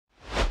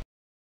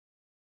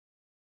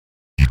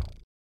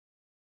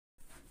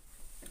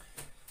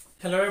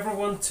Hello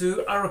everyone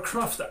to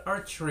Arrowcraft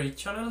Archery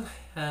channel,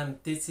 and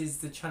this is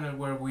the channel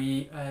where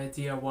we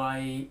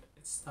DIY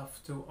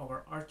stuff to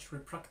our archery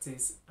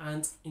practice.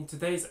 And in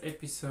today's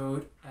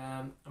episode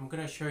I'm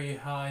gonna show you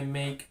how I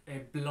make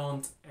a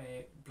blunt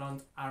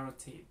arrow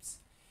tips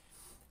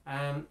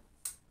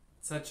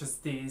such as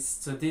this.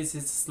 So this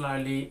is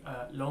slightly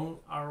long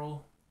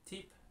arrow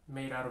tip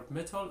made out of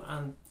metal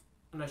and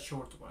a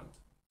short one.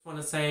 I want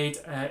to say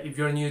it, if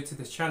you're new to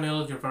the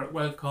channel, you're very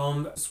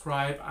welcome.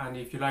 Subscribe, and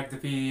if you like the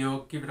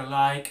video, give it a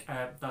like.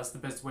 That's the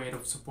best way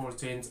of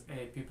supporting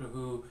people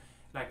who,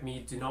 like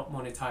me, do not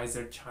monetize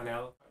their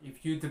channel.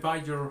 If you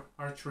divide your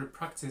archery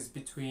practice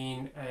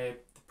between the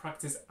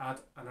practice at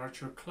an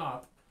archery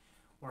club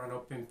or an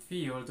open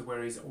field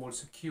where it's all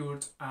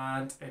secured,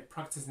 and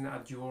practicing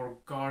at your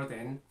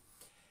garden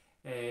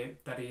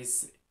that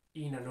is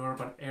in an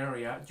urban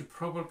area, you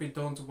probably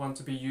don't want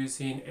to be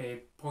using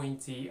a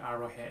pointy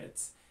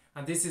arrowheads.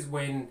 And this is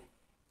when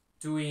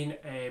doing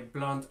a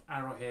blunt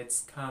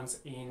arrowheads comes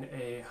in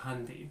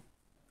handy.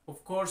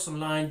 Of course,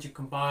 online you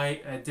can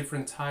buy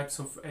different types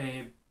of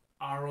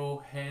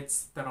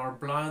arrowheads that are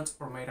blunt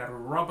or made out of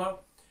rubber,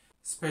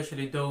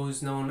 especially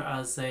those known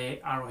as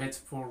arrowheads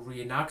for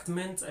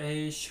reenactment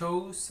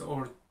shows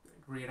or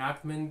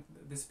reenactment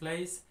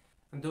displays.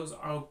 And those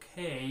are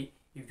okay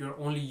if you're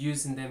only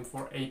using them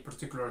for a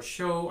particular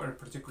show or a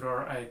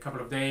particular couple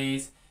of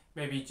days,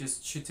 maybe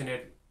just shooting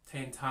it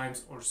 10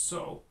 times or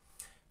so.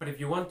 But if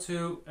you want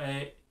to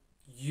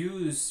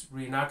use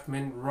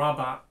reenactment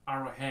rubber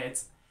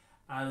arrowheads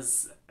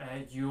as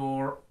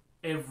your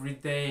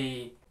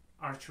everyday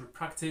archery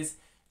practice,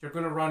 you're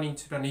going to run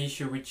into an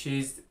issue, which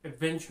is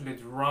eventually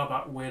the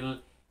rubber will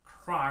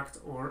crack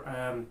or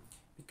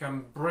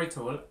become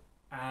brittle,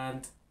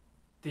 and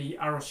the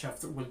arrow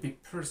shaft will be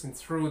piercing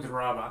through the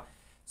rubber.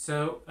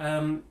 So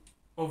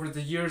over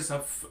the years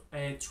I've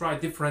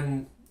tried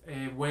different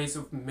ways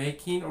of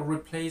making or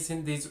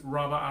replacing these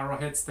rubber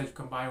arrowheads that you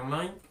can buy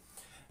online.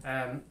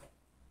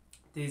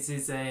 This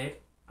is an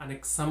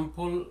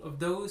example of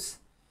those,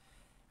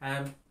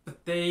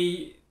 but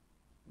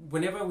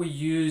whenever we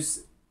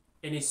use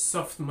any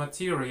soft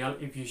material,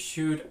 if you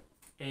shoot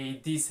a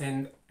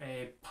decent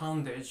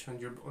poundage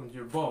on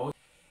your bow,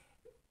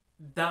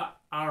 that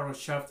arrow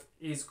shaft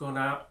is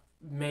gonna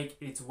make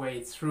its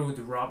way through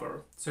the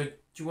rubber. So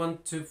you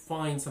want to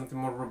find something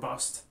more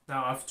robust.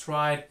 Now I've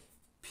tried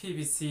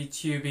PVC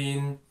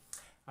tubing,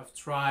 I've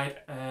tried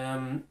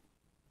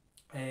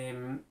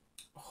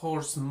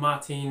horse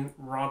matting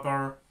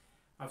rubber,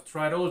 I've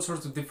tried all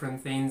sorts of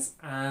different things,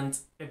 and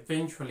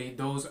eventually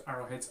those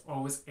arrowheads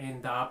always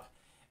end up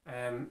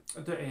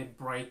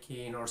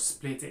breaking or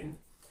splitting,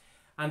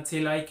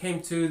 until I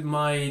came to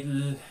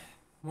my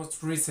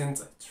most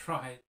recent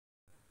try.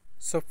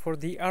 So for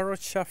the arrow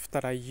shaft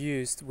that I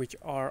used, which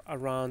are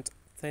around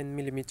 10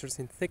 millimeters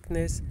in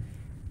thickness,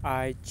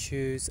 I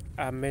choose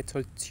a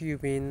metal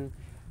tubing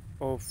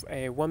of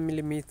a 1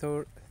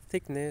 millimeter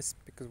thickness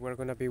because we're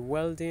going to be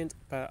welding,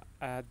 but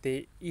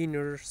the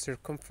inner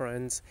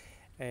circumference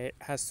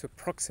has to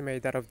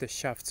approximate that of the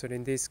shaft. So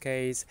in this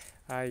case,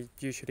 I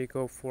usually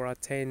go for a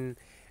 10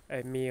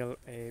 mil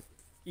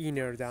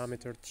inner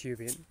diameter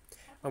tubing.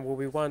 And what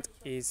we want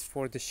is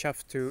for the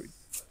shaft to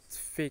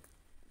fit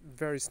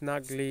very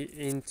snugly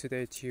into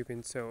the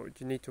tubing, so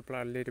you need to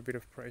apply a little bit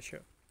of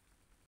pressure.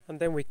 And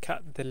then we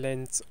cut the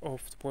length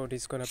of what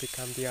is going to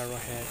become the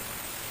arrowhead.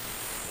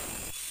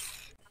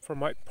 For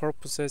my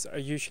purposes, I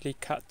usually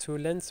cut two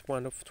lengths,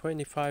 one of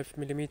 25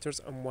 millimeters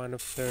and one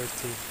of 30.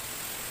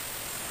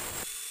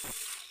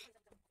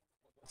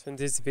 So in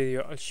this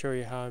video I'll show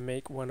you how I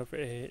make one of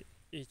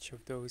each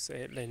of those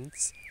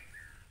lengths.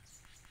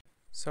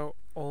 So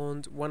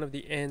on one of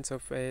the ends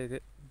of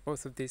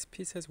both of these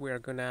pieces, we are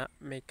gonna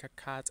make a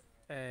cut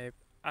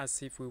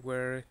as if we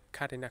were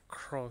cutting a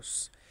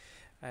cross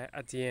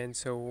at the end,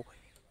 so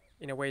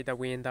in a way that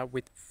we end up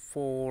with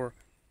four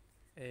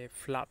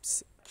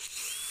flaps.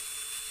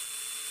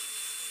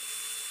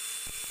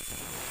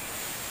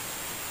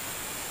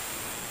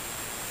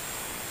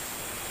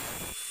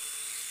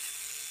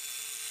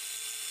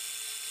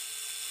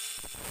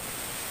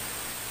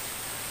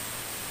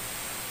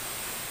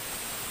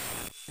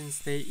 Since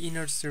the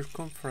inner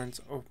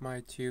circumference of my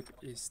tube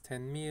is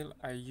 10 mil,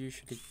 I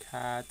usually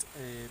cut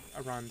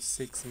around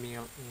 6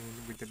 mil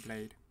in with the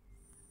blade.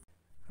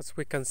 As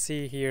we can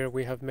see here,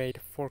 we have made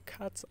 4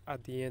 cuts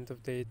at the end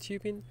of the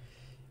tubing,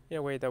 in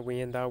a way that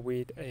we end up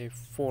with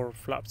 4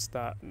 flaps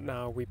that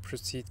now we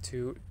proceed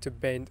to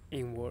bend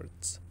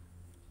inwards.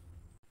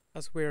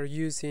 As we are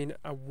using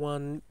a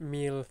 1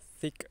 mil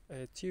thick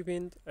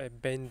tubing,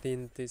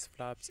 bending these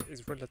flaps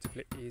is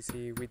relatively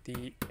easy with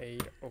the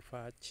aid of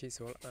a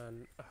chisel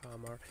and a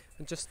hammer,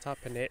 and just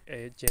tapping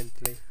it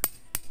gently.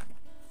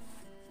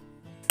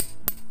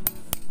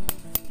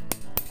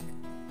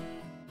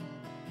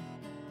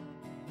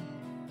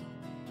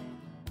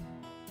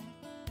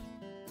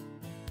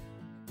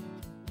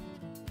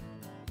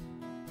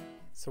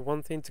 So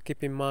one thing to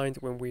keep in mind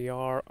when we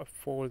are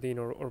folding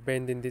or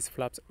bending these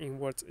flaps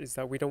inwards is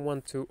that we don't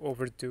want to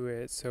overdo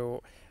it.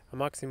 So a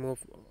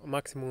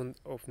maximum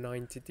of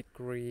 90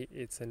 degrees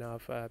it's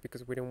enough,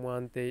 because we don't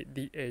want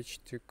the edge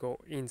to go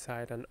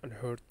inside and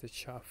hurt the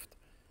shaft.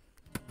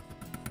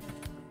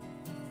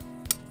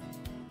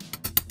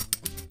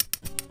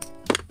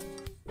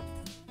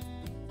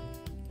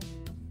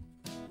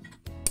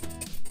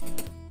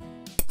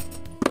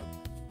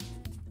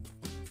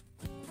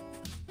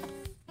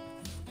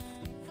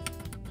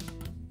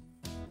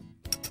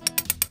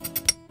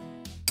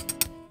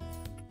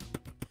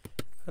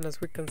 And as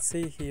we can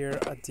see here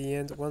at the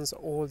end, once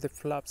all the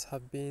flaps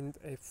have been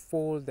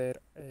folded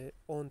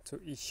onto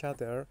each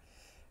other,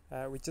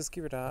 we just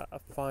give it a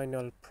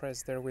final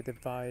press there with the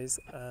vise,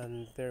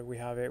 and there we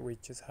have it. We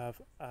just have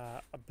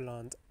a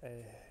blunt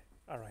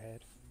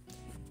arrowhead.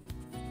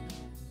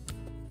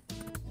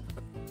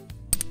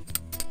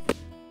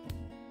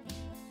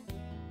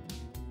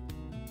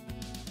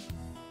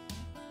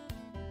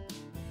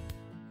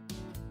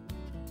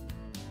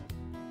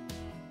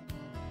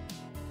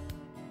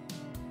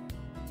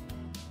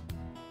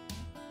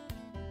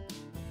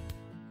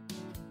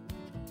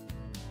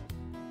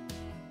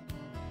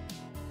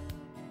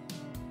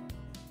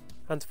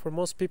 And for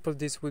most people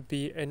this would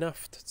be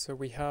enough, so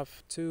we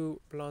have 2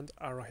 blunt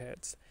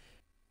arrowheads.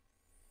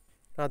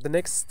 Now the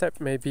next step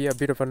may be a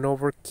bit of an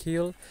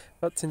overkill,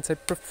 but since I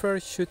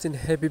prefer shooting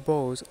heavy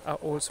bows, I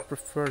also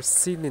prefer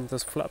sealing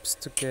those flaps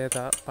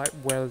together by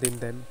welding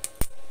them.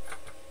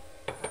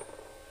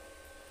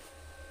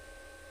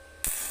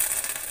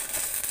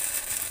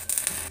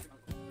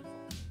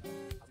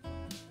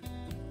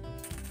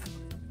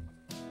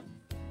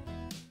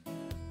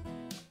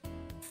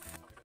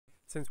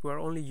 Since we are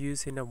only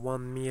using a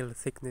 1 mil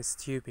thickness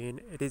tubing,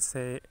 it is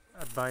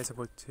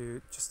advisable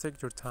to just take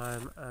your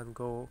time and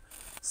go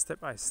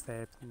step by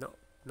step,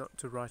 not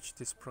to rush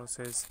this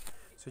process,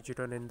 so you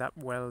don't end up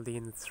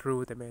welding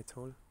through the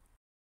metal.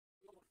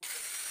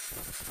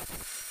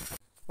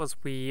 Once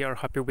we are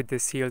happy with the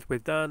seal we're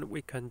done,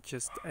 we can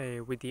just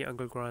with the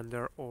angle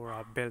grinder or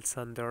a belt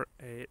sander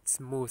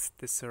smooth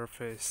the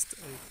surface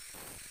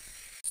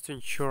just to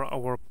ensure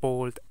our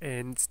bolt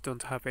ends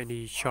don't have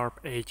any sharp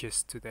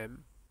edges to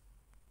them.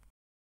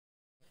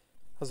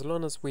 As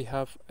long as we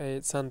have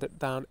sanded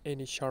down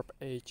any sharp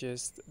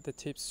edges, the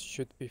tips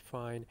should be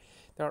fine.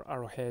 They are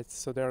arrowheads,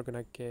 so they're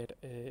gonna get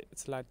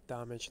slight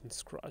damage and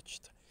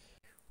scratched.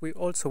 We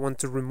also want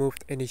to remove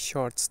any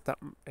shards that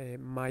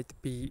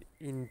might be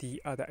in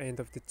the other end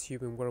of the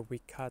tubing where we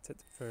cut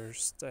it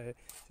first,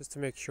 just to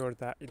make sure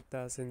that it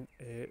doesn't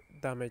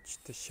damage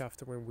the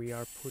shaft when we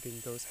are putting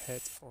those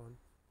heads on.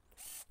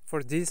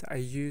 For this I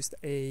used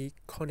a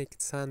conic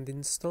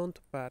sanding stone,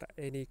 but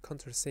any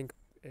countersink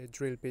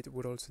drill bit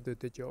would also do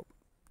the job.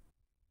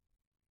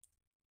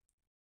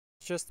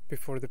 Just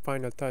before the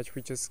final touch,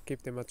 we just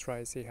give them a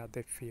try, see how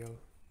they feel.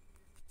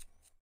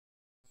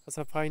 As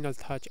a final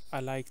touch, I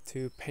like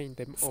to paint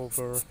them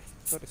over,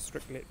 not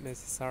strictly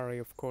necessary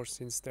of course,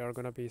 since they are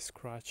gonna be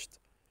scratched.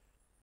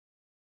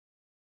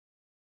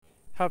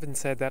 Having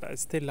said that, I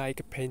still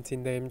like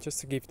painting them just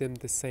to give them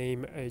the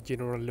same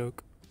general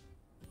look.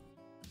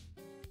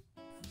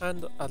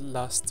 And at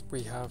last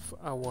we have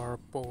our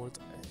bolt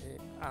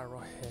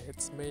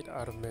arrowheads made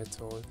out of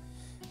metal.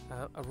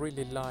 I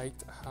really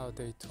liked how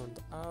they turned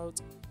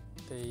out.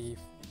 They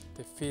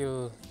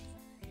feel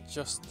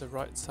just the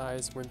right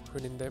size when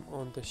putting them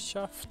on the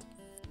shaft.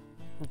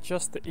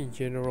 Just in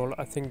general,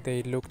 I think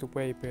they looked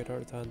way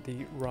better than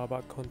the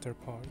rubber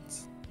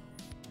counterparts.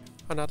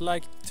 And I'd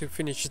like to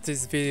finish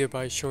this video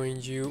by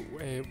showing you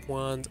a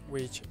wand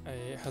which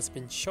has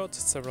been shot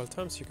several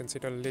times. You can see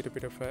a little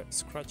bit of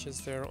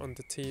scratches there on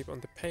the tip, on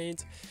the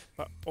paint,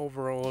 but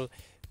overall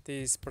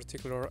this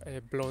particular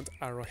blunt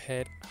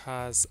arrowhead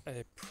has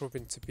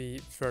proven to be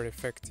very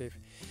effective.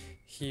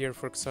 Here,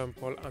 for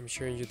example, I'm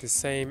showing you the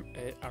same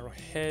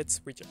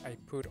arrowheads which I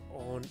put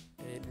on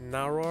a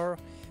narrower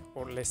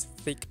or less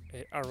thick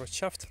arrow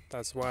shaft.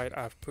 That's why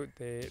I've put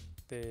the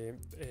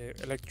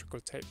electrical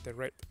tape, the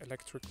red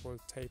electrical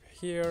tape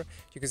here.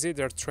 You can see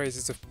there are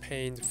traces of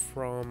paint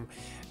from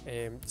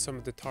some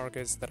of the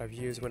targets that I've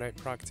used when I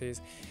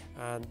practice,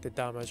 and the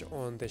damage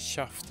on the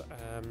shaft.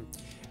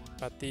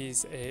 But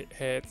these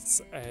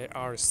heads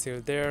are still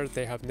there,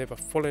 they have never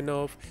fallen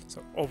off,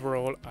 so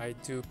overall I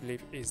do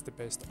believe is the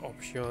best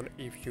option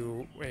if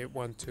you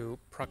want to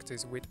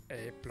practice with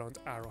blunt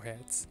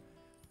arrowheads.